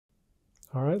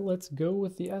All right, let's go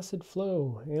with the acid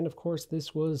flow. And of course,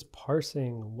 this was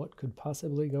parsing. What could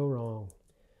possibly go wrong?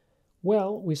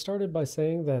 Well, we started by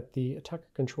saying that the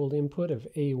attacker-controlled input of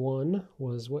A1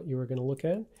 was what you were going to look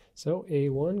at. So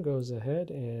A1 goes ahead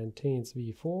and taints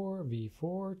V4,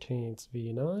 V4 taints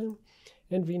V9,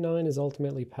 and V9 is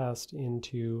ultimately passed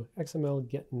into XML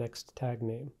get next tag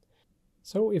name.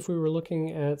 So if we were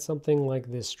looking at something like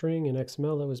this string in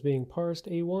XML that was being parsed,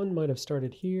 A1 might have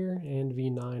started here and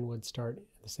V9 would start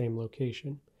at the same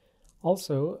location.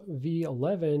 Also,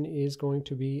 V11 is going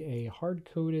to be a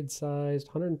hard-coded sized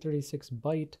 136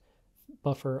 byte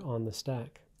buffer on the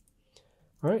stack.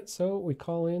 All right, so we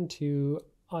call into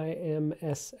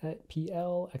imspl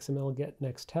XML get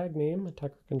next tag name,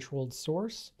 attacker controlled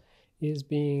source is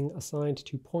being assigned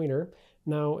to pointer.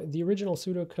 Now, the original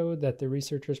pseudocode that the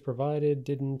researchers provided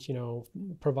didn't,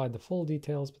 provide the full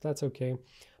details, but that's okay.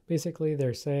 Basically,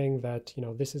 they're saying that,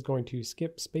 this is going to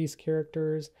skip space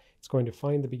characters. It's going to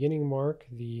find the beginning mark,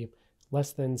 the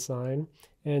less than sign,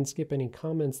 and skip any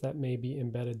comments that may be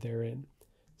embedded therein.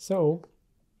 So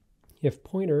if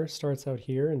pointer starts out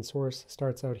here and source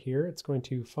starts out here, it's going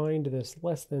to find this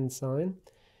less than sign,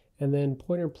 and then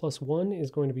pointer plus 1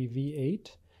 is going to be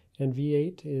V8, and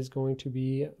V8 is going to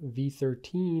be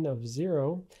V13 of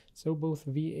 0. So both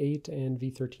V8 and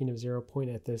V13 of 0 point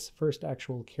at this first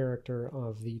actual character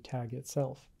of the tag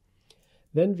itself.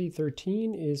 Then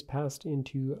V13 is passed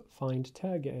into find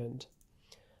tag end.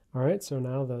 All right, so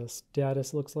now the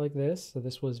status looks like this. So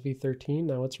this was V13,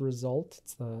 now it's result.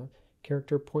 It's the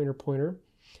character pointer.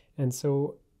 And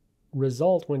so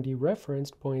result, when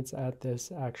dereferenced, points at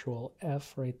this actual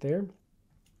F right there.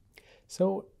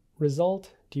 So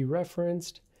result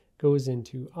dereferenced goes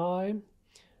into I.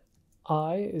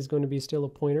 I is going to be still a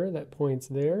pointer that points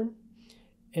there.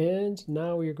 And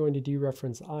now we are going to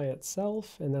dereference I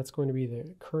itself, and that's going to be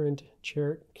the current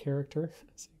character.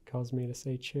 It caused me to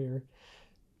say chair.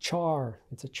 Char.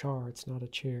 It's a char. It's not a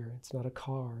chair. It's not a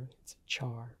car. It's a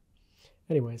char.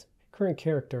 Anyways, current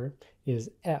character is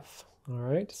F. All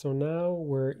right, so now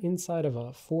we're inside of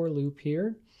a for loop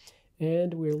here.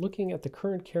 And we're looking at the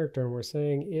current character and we're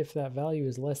saying if that value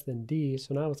is less than D,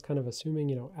 so now it's kind of assuming,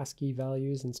 ASCII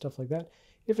values and stuff like that.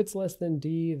 If it's less than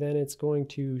D, then it's going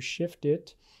to shift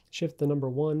the number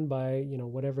 1 by,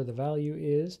 whatever the value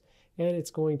is, and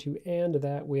it's going to AND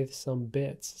that with some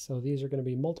bits. So these are going to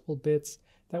be multiple bits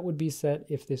that would be set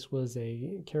if this was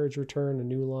a carriage return, a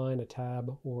new line, a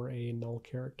tab, or a null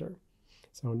character.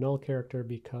 So null character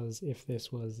because if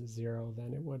this was 0,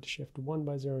 then it would shift 1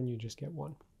 by 0 and you just get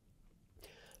 1.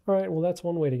 All right, well, that's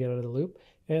one way to get out of the loop.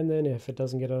 And then if it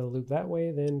doesn't get out of the loop that way,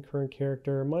 then current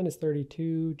character minus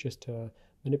 32, just to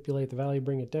manipulate the value,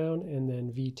 bring it down, and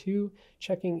then V2,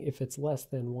 checking if it's less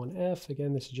than 1F.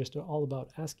 Again, this is just all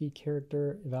about ASCII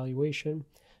character evaluation.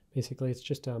 Basically, it's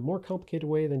just a more complicated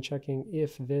way than checking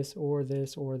if this or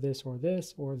this or this or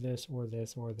this or this or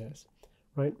this or this,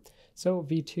 right? So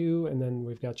V2, and then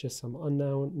we've got just some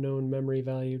unknown memory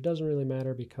value. Doesn't really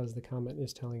matter because the comment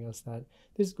is telling us that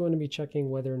this is going to be checking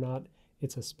whether or not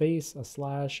it's a space, a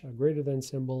slash, a greater than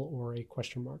symbol, or a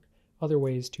question mark. Other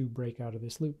ways to break out of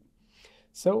this loop.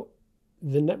 So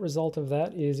the net result of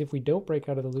that is if we don't break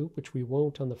out of the loop, which we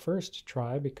won't on the first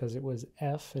try because it was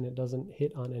F and it doesn't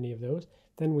hit on any of those,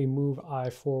 then we move I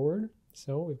forward.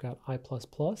 So we've got I++.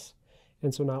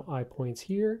 And so now I points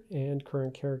here and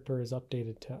current character is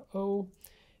updated to O.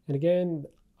 And again,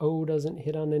 O doesn't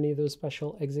hit on any of those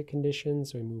special exit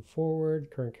conditions. So we move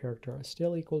forward, current character is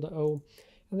still equal to O.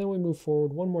 And then we move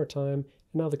forward one more time.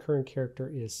 And now the current character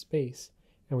is space.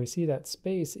 And we see that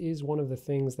space is one of the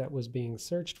things that was being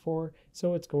searched for.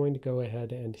 So it's going to go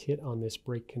ahead and hit on this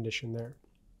break condition there.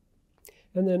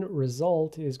 And then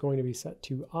result is going to be set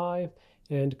to I.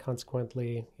 And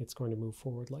consequently, it's going to move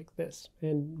forward like this.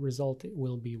 And result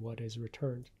will be what is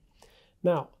returned.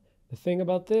 Now, the thing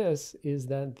about this is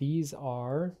that these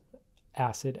are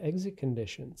ACID exit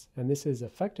conditions. And this is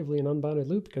effectively an unbounded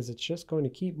loop because it's just going to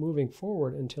keep moving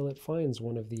forward until it finds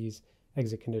one of these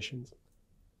exit conditions.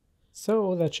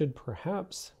 So that should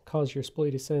perhaps cause your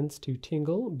sploity sense to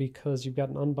tingle because you've got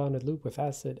an unbounded loop with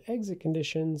ACID exit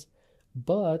conditions,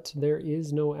 but there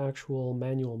is no actual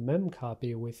manual mem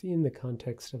copy within the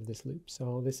context of this loop.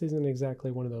 So this isn't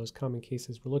exactly one of those common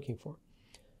cases we're looking for.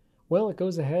 Well, it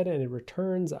goes ahead and it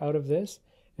returns out of this.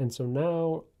 And so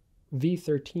now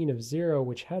V13 of 0,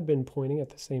 which had been pointing at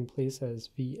the same place as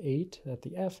V8 at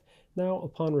the F, now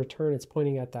upon return it's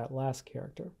pointing at that last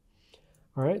character.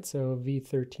 All right, so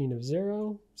V13 of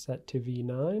 0 set to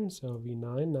V9, so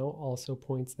V9 now also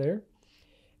points there.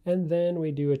 And then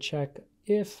we do a check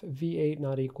if V8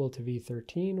 not equal to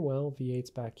V13, well,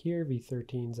 V8's back here,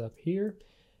 V13's up here.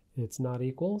 It's not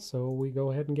equal, so we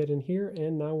go ahead and get in here,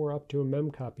 and now we're up to a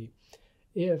mem copy.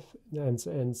 And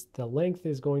the length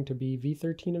is going to be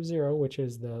v13 of 0, which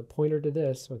is the pointer to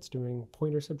this, so it's doing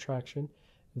pointer subtraction,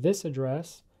 this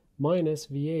address minus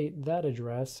v8, that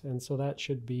address, and so that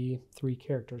should be 3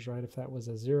 characters, right? If that was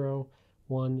a 0,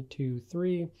 1, 2,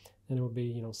 3, then it would be,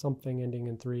 you know, something ending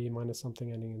in 3 minus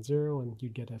something ending in 0, and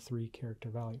you'd get a 3-character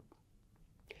value.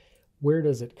 Where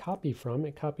does it copy from?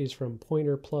 It copies from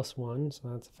pointer plus 1, so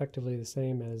that's effectively the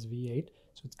same as v8.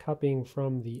 So it's copying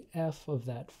from the f of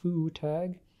that foo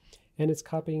tag, and it's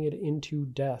copying it into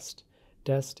dest.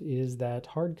 Dest is that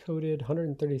hard-coded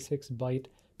 136-byte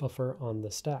buffer on the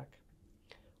stack.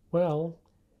 Well,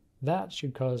 that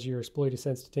should cause your exploit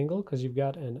sense to tingle because you've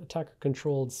got an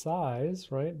attacker-controlled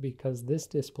size, right? Because this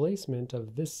displacement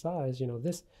of this size, you know,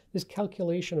 this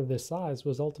calculation of this size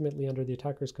was ultimately under the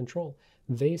attacker's control.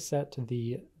 They set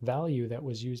the value that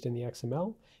was used in the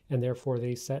XML, and therefore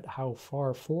they set how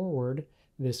far forward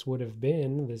this would have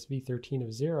been, this v13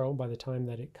 of 0, by the time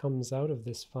that it comes out of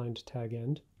this find tag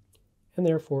end, and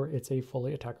therefore it's a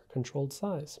fully attacker-controlled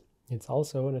size. It's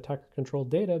also an attacker-controlled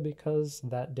data because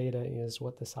that data is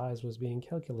what the size was being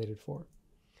calculated for.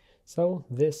 So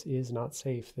this is not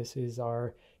safe. This is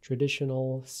our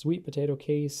traditional sweet potato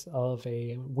case of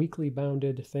a weakly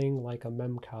bounded thing like a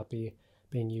mem copy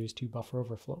being used to buffer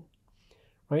overflow.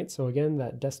 Right, so again,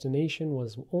 that destination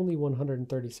was only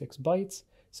 136 bytes.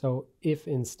 So if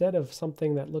instead of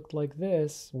something that looked like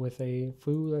this with a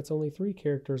foo that's only 3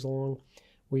 characters long,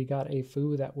 we got a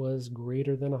foo that was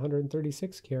greater than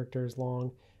 136 characters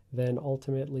long, then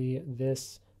ultimately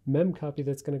this mem copy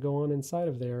that's going to go on inside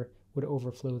of there would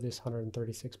overflow this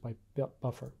 136 byte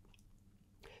buffer.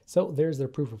 So there's their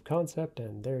proof of concept,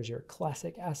 and there's your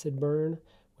classic acid burn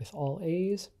with all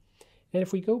A's. And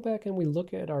if we go back and we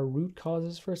look at our root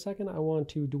causes for a second, I want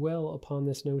to dwell upon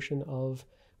this notion of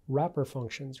wrapper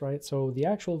functions, right? So the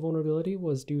actual vulnerability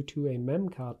was due to a mem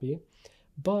copy.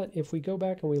 But if we go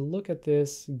back and we look at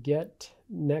this get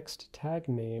next tag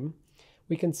name,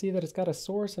 we can see that it's got a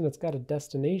source and it's got a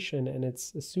destination, and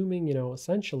it's assuming, you know,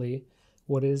 essentially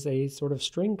what is a sort of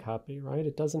string copy, right?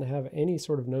 It doesn't have any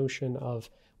sort of notion of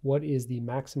what is the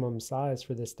maximum size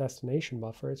for this destination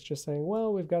buffer. It's just saying,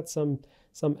 well, we've got some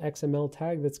XML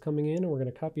tag that's coming in, and we're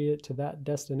going to copy it to that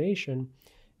destination.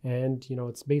 And, you know,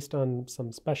 it's based on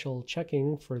some special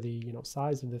checking for the, you know,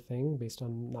 size of the thing based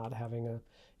on not having a,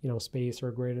 you know, space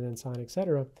or greater than sign,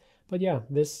 etc. But yeah,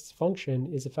 this function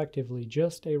is effectively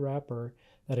just a wrapper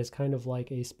that is kind of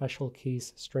like a special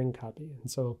case string copy.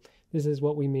 And so this is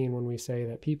what we mean when we say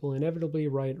that people inevitably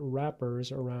write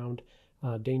wrappers around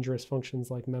dangerous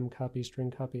functions like mem copy, string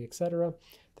copy, etc.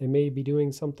 They may be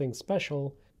doing something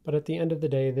special, but at the end of the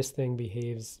day, this thing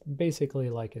behaves basically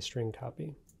like a string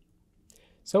copy.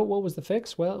 So what was the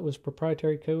fix? Well, it was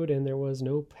proprietary code, and there was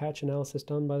no patch analysis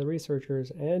done by the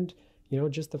researchers. And, you know,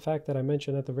 just the fact that I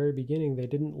mentioned at the very beginning, they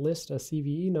didn't list a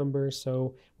CVE number,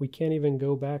 so we can't even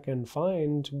go back and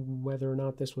find whether or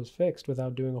not this was fixed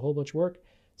without doing a whole bunch of work.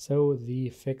 So the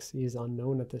fix is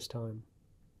unknown at this time.